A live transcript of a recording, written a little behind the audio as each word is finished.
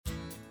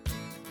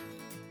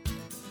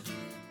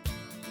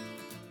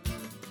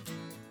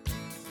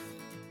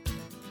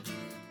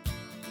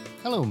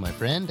Hello, my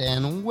friend,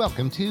 and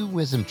welcome to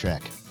Wisdom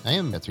Trek. I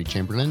am Guthrie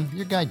Chamberlain,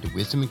 your guide to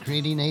wisdom and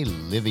creating a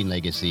living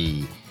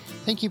legacy.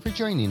 Thank you for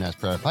joining us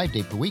for our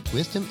 5-day-per-week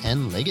wisdom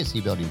and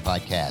legacy building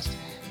podcast.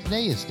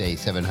 Today is day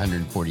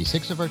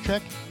 746 of our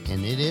trek,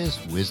 and it is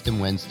Wisdom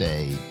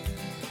Wednesday.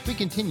 We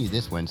continue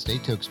this Wednesday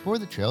to explore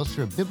the trails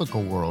through a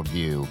biblical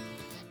worldview.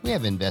 We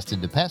have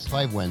invested the past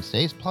 5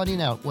 Wednesdays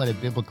plotting out what a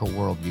biblical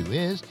worldview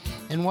is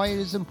and why it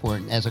is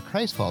important as a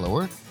Christ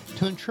follower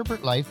to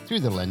interpret life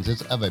through the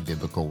lenses of a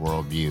biblical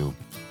worldview.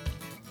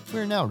 We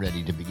are now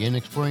ready to begin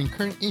exploring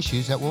current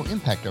issues that will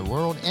impact our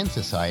world and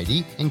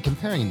society and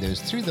comparing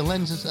those through the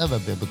lenses of a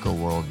biblical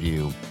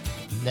worldview.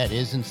 That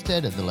is,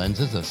 instead of the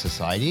lenses of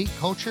society,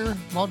 culture,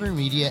 modern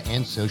media,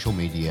 and social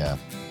media.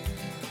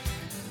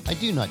 I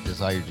do not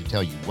desire to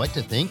tell you what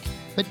to think,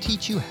 but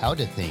teach you how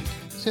to think,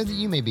 so that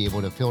you may be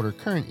able to filter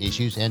current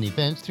issues and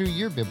events through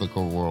your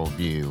biblical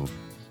worldview.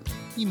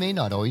 You may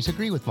not always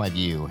agree with my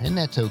view, and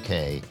that's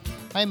okay.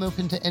 I am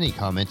open to any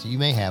comments that you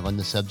may have on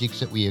the subjects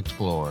that we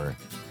explore.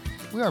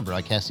 We are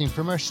broadcasting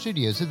from our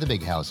studios at the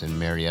Big House in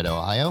Marietta,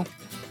 Ohio.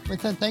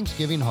 With the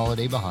Thanksgiving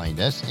holiday behind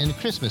us and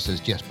Christmas is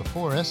just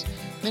before us,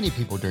 many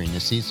people during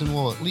this season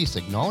will at least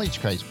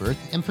acknowledge Christ's birth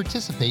and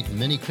participate in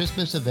many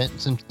Christmas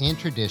events and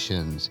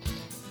traditions.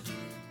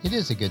 It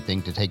is a good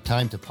thing to take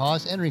time to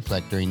pause and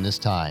reflect during this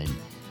time.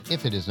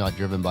 If it is not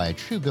driven by a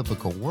true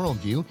biblical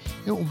worldview,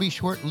 it will be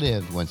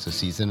short-lived once the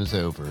season is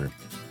over.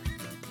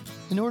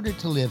 In order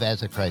to live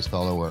as a Christ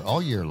follower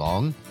all year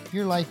long,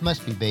 your life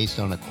must be based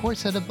on a core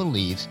set of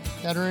beliefs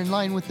that are in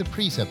line with the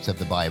precepts of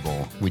the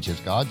Bible, which is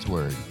God's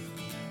Word.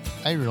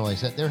 I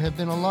realize that there have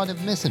been a lot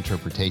of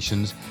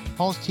misinterpretations,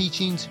 false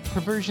teachings,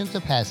 perversions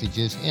of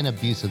passages, and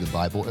abuse of the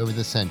Bible over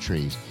the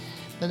centuries,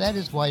 but that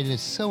is why it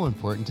is so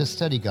important to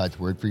study God's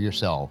Word for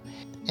yourself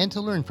and to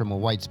learn from a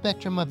wide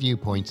spectrum of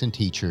viewpoints and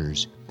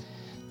teachers.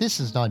 This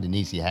is not an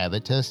easy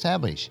habit to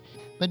establish,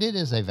 but it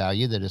is a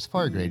value that is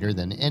far greater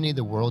than any of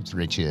the world's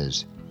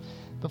riches.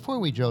 Before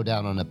we drill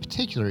down on a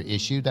particular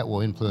issue that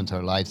will influence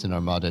our lives in our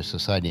modern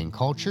society and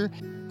culture,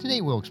 today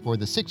we'll explore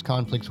the 6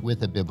 conflicts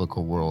with a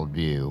biblical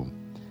worldview.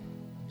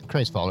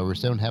 Christ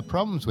followers don't have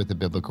problems with the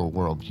biblical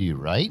worldview,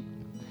 right?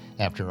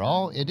 After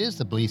all, it is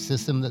the belief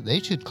system that they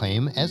should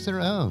claim as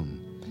their own.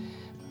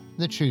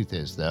 The truth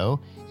is,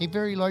 though, a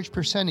very large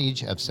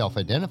percentage of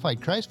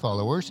self-identified Christ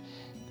followers,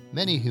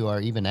 many who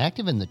are even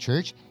active in the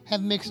church,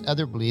 have mixed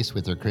other beliefs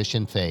with their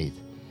Christian faith.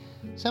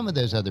 Some of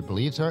those other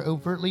beliefs are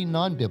overtly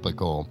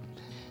non-biblical,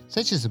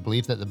 such as the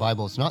belief that the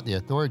Bible is not the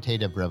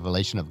authoritative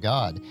revelation of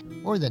God,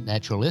 or that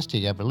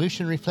naturalistic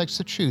evolution reflects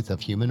the truth of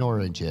human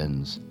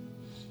origins.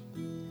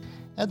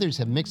 Others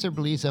have mixed their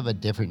beliefs of a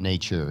different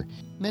nature.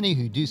 Many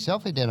who do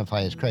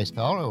self-identify as Christ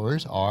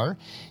followers are,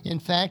 in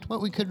fact,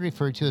 what we could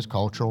refer to as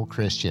cultural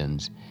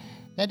Christians.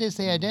 That is,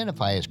 they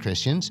identify as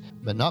Christians,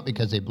 but not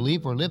because they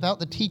believe or live out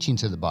the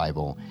teachings of the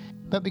Bible,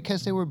 but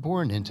because they were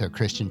born into a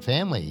Christian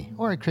family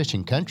or a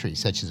Christian country,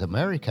 such as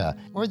America,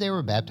 or they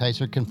were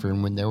baptized or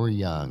confirmed when they were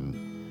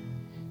young.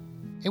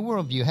 A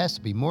worldview has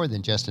to be more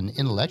than just an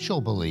intellectual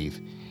belief.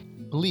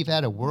 Belief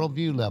at a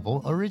worldview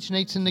level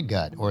originates in the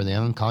gut or the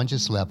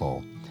unconscious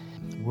level.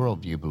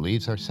 Worldview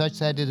beliefs are such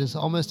that it is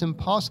almost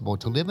impossible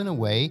to live in a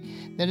way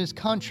that is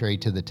contrary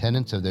to the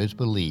tenets of those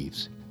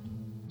beliefs.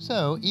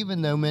 So,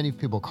 even though many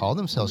people call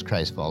themselves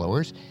Christ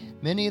followers,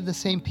 many of the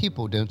same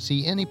people don't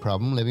see any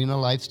problem living a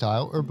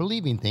lifestyle or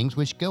believing things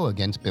which go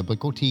against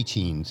biblical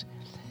teachings.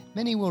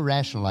 Many will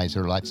rationalize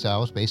their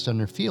lifestyles based on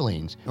their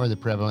feelings or the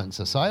prevalent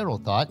societal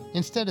thought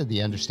instead of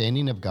the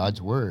understanding of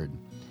God's Word.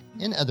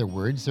 In other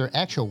words, their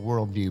actual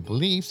worldview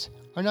beliefs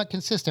are not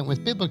consistent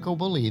with biblical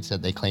beliefs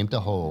that they claim to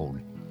hold.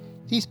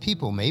 These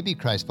people may be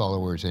Christ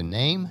followers in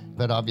name,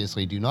 but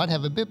obviously do not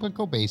have a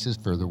biblical basis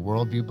for their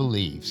worldview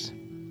beliefs.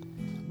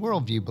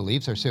 Worldview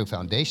beliefs are so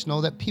foundational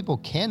that people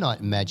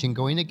cannot imagine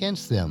going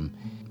against them.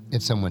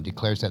 If someone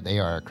declares that they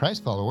are a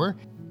Christ follower,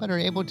 but are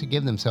able to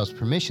give themselves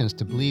permissions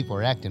to believe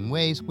or act in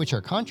ways which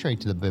are contrary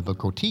to the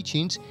biblical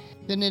teachings,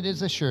 then it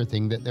is a sure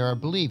thing that there are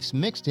beliefs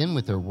mixed in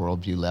with their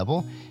worldview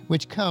level,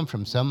 which come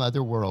from some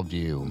other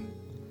worldview.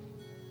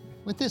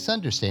 With this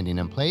understanding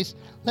in place,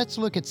 let's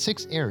look at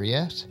 6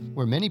 areas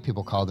where many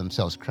people call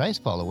themselves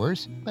Christ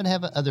followers, but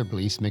have other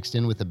beliefs mixed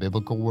in with the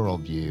biblical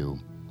worldview.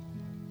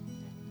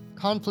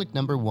 Conflict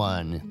number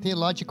 1,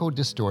 theological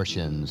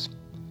distortions.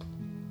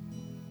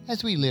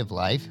 As we live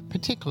life,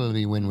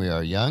 particularly when we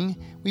are young,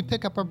 we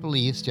pick up our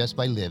beliefs just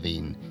by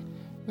living.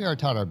 We are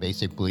taught our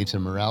basic beliefs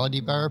in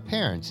morality by our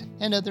parents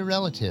and other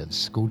relatives,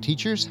 school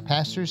teachers,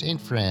 pastors, and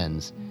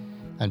friends.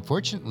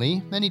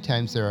 Unfortunately, many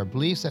times there are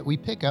beliefs that we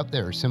pick up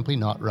that are simply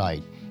not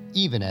right,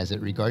 even as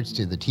it regards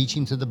to the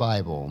teachings of the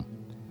Bible.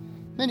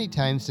 Many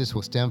times this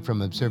will stem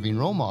from observing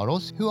role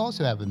models who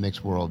also have a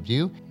mixed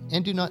worldview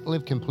and do not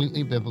live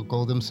completely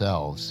biblical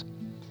themselves.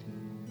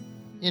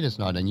 It is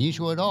not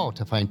unusual at all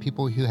to find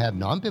people who have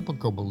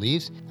non-biblical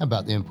beliefs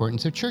about the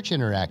importance of church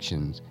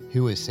interactions,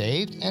 who is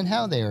saved and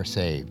how they are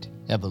saved,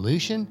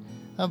 evolution,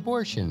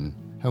 abortion,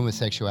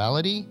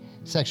 homosexuality,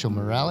 sexual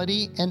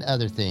morality, and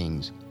other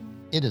things.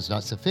 It is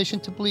not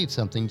sufficient to believe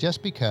something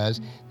just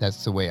because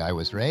that's the way I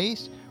was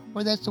raised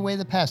or that's the way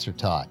the pastor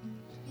taught.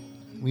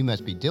 We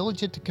must be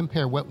diligent to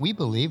compare what we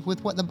believe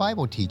with what the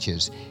Bible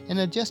teaches and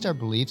adjust our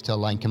beliefs to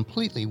align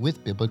completely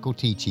with biblical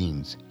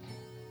teachings.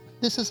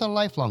 This is a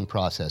lifelong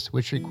process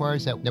which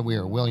requires that we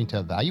are willing to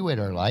evaluate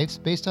our lives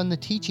based on the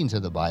teachings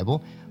of the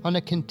Bible on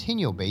a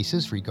continual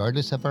basis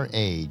regardless of our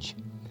age.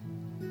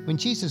 When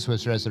Jesus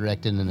was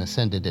resurrected and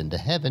ascended into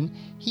heaven,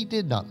 he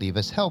did not leave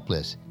us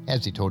helpless,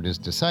 as he told his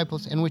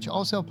disciples, and which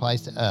also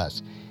applies to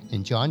us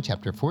in John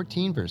chapter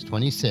 14, verse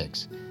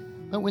 26.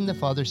 But when the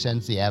Father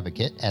sends the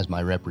advocate as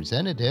my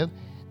representative,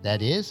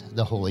 that is,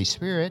 the Holy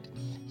Spirit,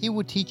 he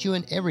will teach you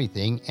in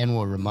everything and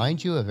will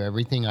remind you of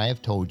everything I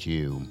have told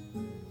you.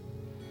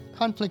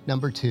 Conflict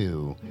number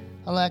 2,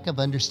 a lack of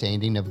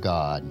understanding of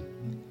God.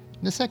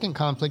 The second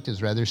conflict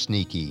is rather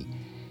sneaky.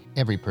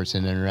 Every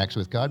person interacts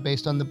with God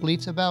based on the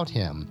beliefs about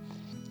him.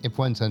 If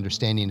one's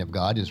understanding of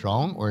God is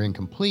wrong or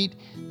incomplete,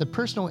 the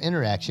personal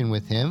interaction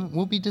with him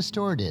will be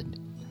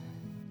distorted.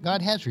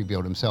 God has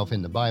revealed himself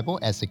in the Bible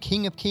as the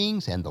King of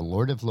Kings and the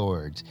Lord of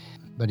Lords,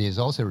 but he has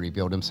also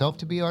revealed himself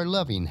to be our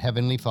loving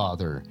Heavenly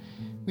Father.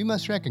 We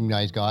must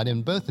recognize God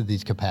in both of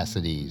these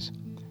capacities.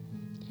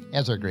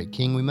 As our great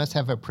King, we must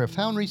have a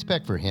profound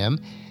respect for him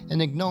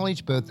and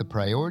acknowledge both the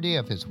priority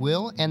of his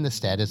will and the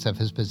status of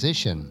his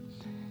position.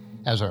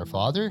 As our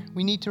Father,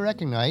 we need to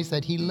recognize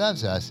that he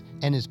loves us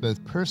and is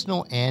both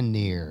personal and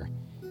near.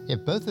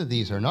 If both of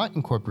these are not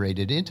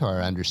incorporated into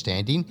our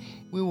understanding,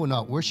 we will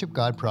not worship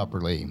God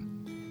properly.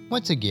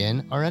 Once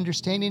again, our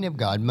understanding of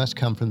God must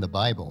come from the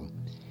Bible.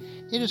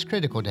 It is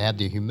critical to have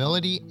the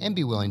humility and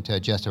be willing to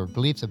adjust our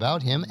beliefs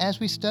about him as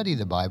we study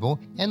the Bible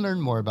and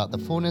learn more about the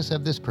fullness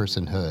of this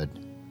personhood.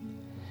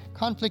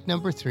 Conflict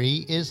number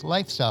 3 is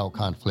lifestyle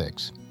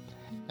conflicts.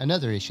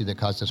 Another issue that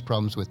causes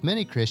problems with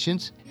many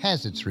Christians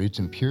has its roots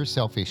in pure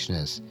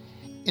selfishness.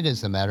 It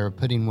is a matter of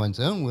putting one's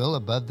own will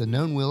above the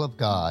known will of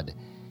God.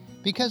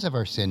 Because of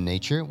our sin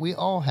nature, we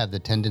all have the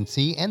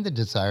tendency and the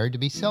desire to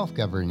be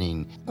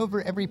self-governing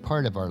over every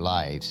part of our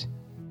lives.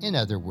 In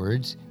other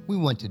words, we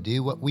want to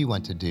do what we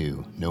want to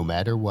do, no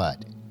matter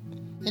what.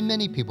 In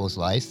many people's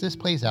lives, this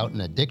plays out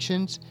in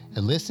addictions,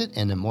 illicit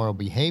and immoral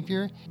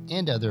behavior,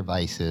 and other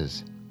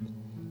vices.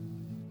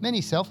 Many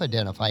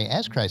self-identify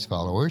as Christ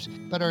followers,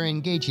 but are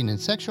engaging in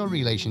sexual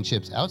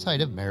relationships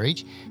outside of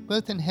marriage,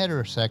 both in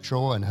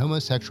heterosexual and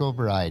homosexual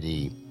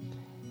variety.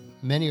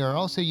 Many are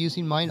also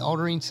using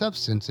mind-altering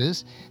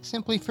substances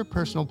simply for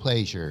personal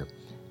pleasure.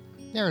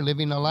 They are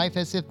living a life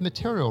as if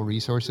material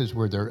resources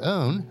were their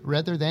own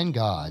rather than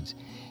God's,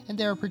 and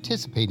they are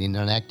participating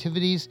in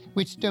activities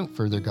which don't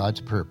further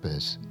God's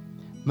purpose.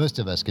 Most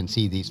of us can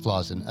see these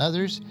flaws in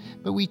others,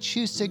 but we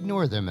choose to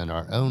ignore them in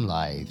our own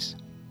lives.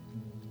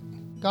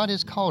 God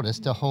has called us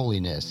to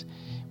holiness.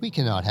 We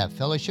cannot have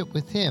fellowship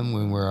with him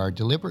when we are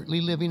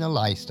deliberately living a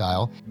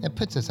lifestyle that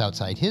puts us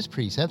outside his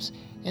precepts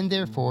and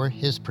therefore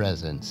his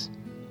presence.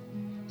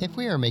 If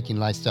we are making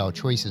lifestyle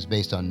choices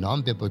based on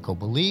non-biblical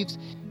beliefs,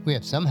 we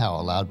have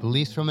somehow allowed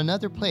beliefs from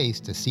another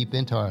place to seep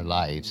into our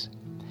lives.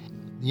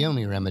 The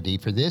only remedy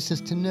for this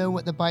is to know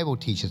what the Bible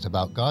teaches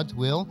about God's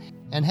will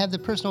and have the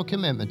personal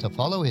commitment to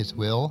follow his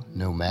will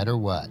no matter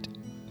what.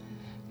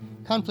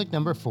 Conflict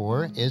number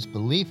 4 is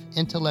belief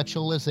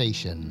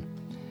intellectualization.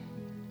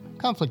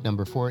 Conflict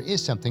number 4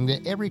 is something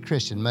that every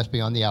Christian must be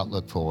on the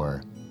outlook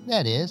for.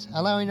 That is,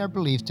 allowing our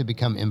beliefs to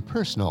become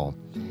impersonal.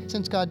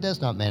 Since God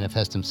does not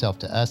manifest himself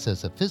to us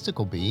as a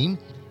physical being,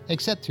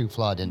 except through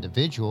flawed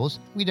individuals,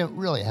 we don't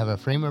really have a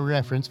frame of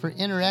reference for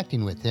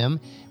interacting with him,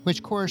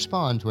 which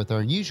corresponds with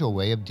our usual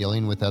way of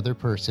dealing with other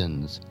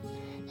persons.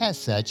 As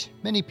such,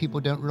 many people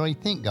don't really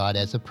think God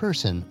as a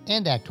person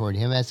and act toward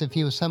him as if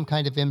he was some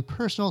kind of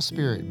impersonal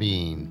spirit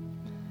being.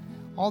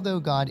 Although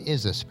God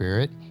is a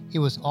spirit, he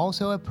was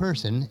also a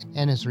person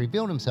and has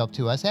revealed himself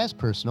to us as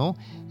personal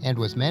and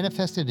was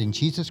manifested in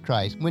Jesus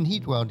Christ when he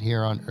dwelled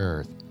here on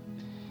earth.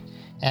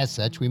 As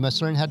such, we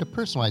must learn how to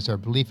personalize our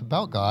belief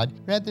about God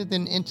rather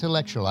than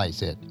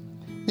intellectualize it.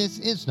 This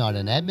is not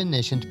an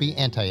admonition to be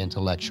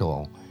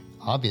anti-intellectual.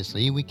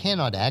 Obviously, we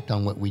cannot act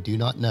on what we do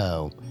not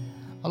know.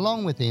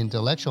 Along with the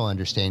intellectual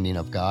understanding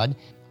of God,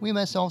 we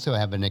must also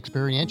have an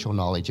experiential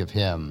knowledge of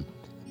him.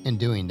 In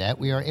doing that,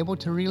 we are able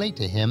to relate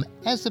to him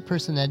as the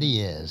person that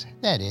he is.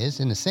 That is,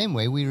 in the same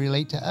way we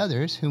relate to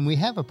others whom we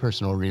have a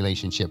personal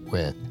relationship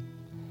with.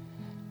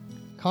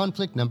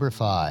 Conflict number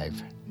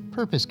 5,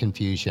 purpose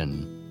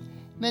confusion.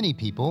 Many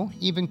people,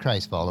 even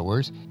Christ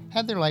followers,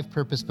 have their life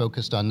purpose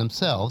focused on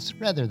themselves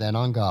rather than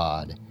on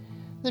God.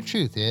 The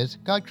truth is,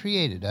 God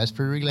created us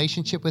for a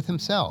relationship with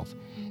himself,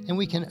 and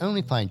we can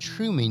only find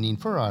true meaning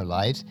for our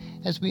lives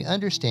as we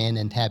understand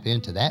and tap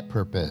into that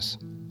purpose.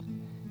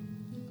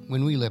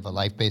 When we live a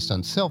life based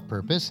on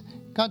self-purpose,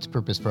 God's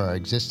purpose for our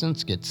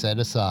existence gets set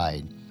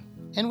aside,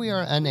 and we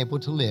are unable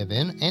to live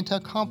in and to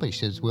accomplish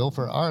his will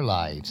for our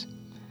lives.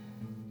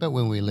 But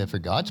when we live for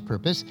God's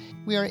purpose,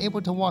 we are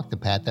able to walk the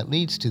path that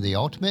leads to the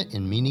ultimate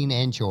in meaning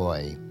and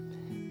joy.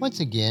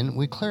 Once again,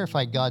 we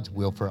clarify God's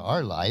will for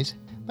our lives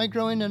by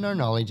growing in our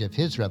knowledge of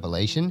His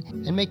revelation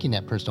and making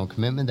that personal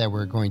commitment that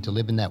we're going to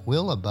live in that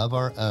will above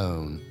our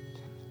own.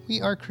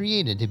 We are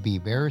created to be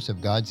bearers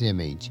of God's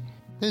image.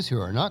 Those who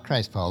are not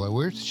Christ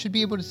followers should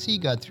be able to see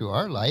God through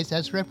our lives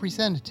as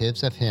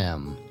representatives of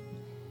Him.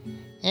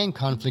 And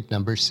conflict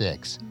number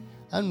 6,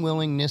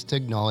 unwillingness to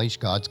acknowledge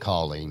God's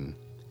calling.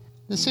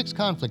 The sixth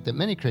conflict that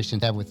many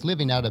Christians have with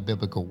living out a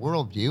biblical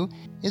worldview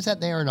is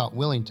that they are not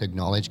willing to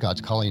acknowledge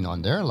God's calling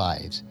on their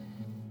lives.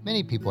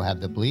 Many people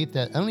have the belief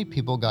that only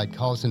people God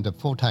calls into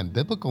full-time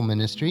biblical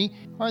ministry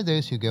are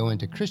those who go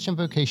into Christian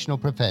vocational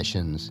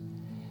professions.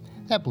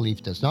 That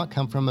belief does not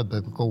come from a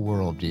biblical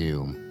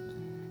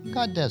worldview.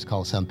 God does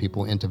call some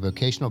people into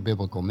vocational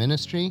biblical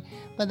ministry,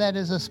 but that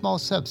is a small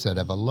subset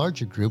of a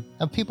larger group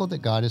of people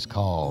that God has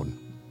called.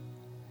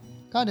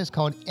 God has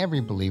called every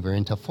believer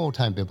into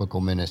full-time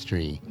biblical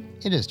ministry.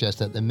 It is just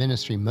that the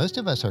ministry most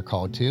of us are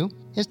called to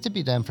is to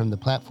be done from the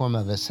platform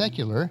of a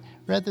secular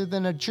rather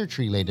than a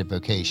church-related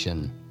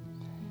vocation.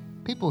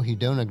 People who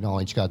don't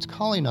acknowledge God's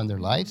calling on their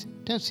lives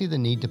don't see the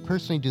need to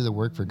personally do the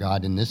work for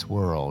God in this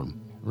world.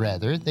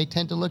 Rather, they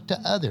tend to look to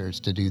others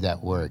to do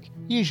that work,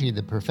 usually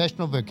the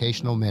professional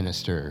vocational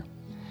minister.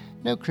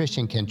 No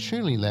Christian can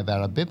truly live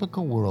out a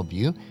biblical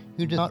worldview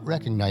who does not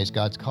recognize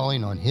God's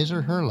calling on his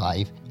or her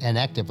life and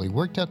actively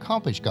work to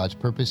accomplish God's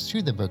purpose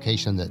through the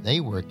vocation that they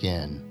work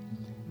in.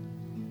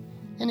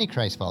 Any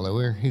Christ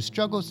follower who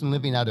struggles in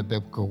living out a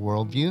biblical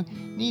worldview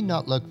need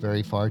not look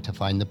very far to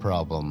find the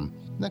problem.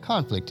 The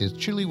conflict is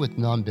truly with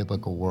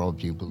non-biblical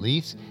worldview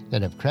beliefs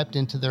that have crept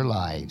into their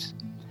lives.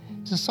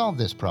 To solve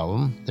this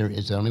problem, there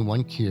is only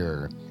one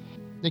cure.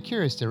 The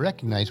cure is to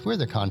recognize where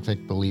the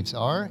conflict beliefs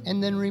are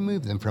and then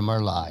remove them from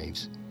our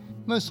lives.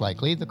 Most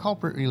likely, the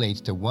culprit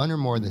relates to one or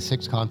more of the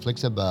 6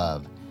 conflicts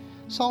above.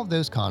 Solve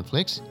those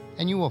conflicts,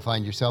 and you will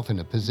find yourself in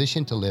a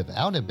position to live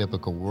out a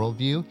biblical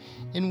worldview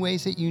in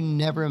ways that you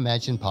never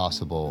imagined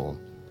possible.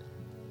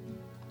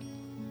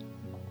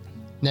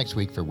 Next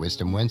week for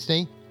Wisdom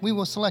Wednesday, we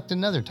will select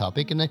another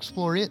topic and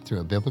explore it through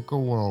a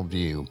biblical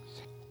worldview.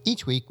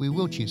 Each week, we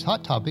will choose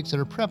hot topics that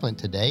are prevalent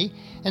today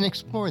and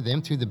explore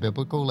them through the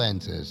biblical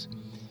lenses.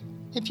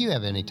 If you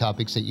have any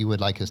topics that you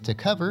would like us to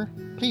cover,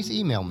 please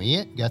email me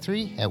at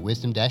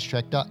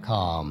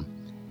guthrie@wisdom-trek.com.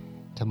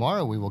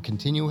 Tomorrow we will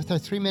continue with our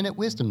 3-minute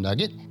wisdom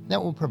nugget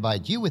that will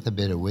provide you with a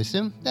bit of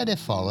wisdom that, if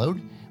followed,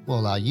 will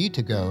allow you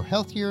to go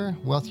healthier,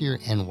 wealthier,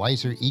 and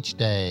wiser each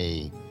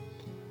day.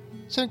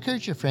 So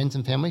encourage your friends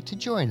and family to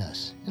join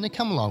us and to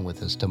come along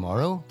with us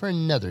tomorrow for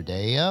another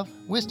day of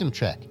Wisdom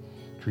Trek,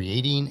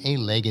 creating a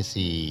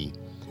legacy.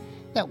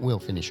 That will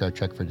finish our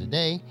trek for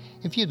today.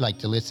 If you'd like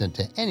to listen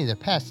to any of the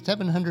past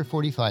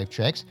 745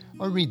 treks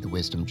or read the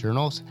Wisdom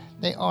Journals,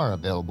 they are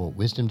available at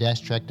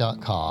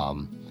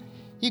wisdom-trek.com.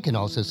 You can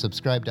also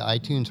subscribe to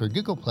iTunes or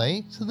Google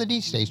Play so that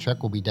each day's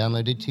trek will be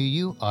downloaded to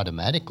you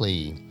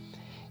automatically.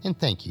 And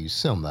thank you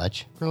so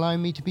much for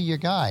allowing me to be your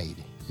guide,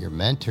 your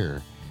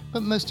mentor,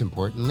 but most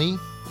importantly,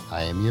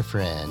 I am your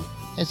friend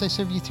as I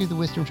serve you through the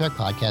Wisdom Trek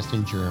podcast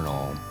and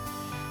journal.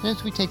 And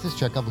as we take this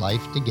trek of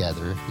life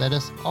together, let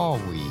us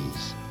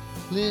always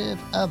live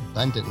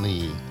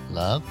abundantly,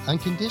 love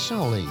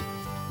unconditionally,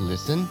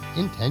 listen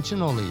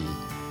intentionally,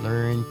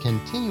 learn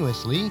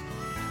continuously,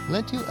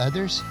 lend to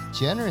others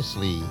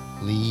generously,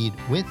 lead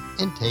with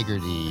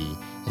integrity,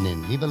 and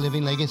then leave a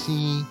living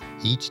legacy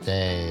each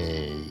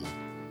day.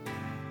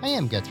 I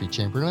am Guthrie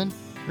Chamberlain,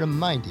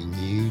 reminding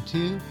you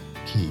to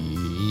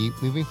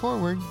keep moving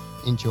forward,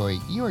 enjoy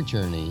your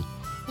journey,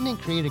 and then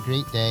create a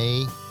great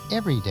day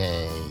every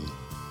day.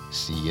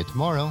 See you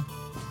tomorrow.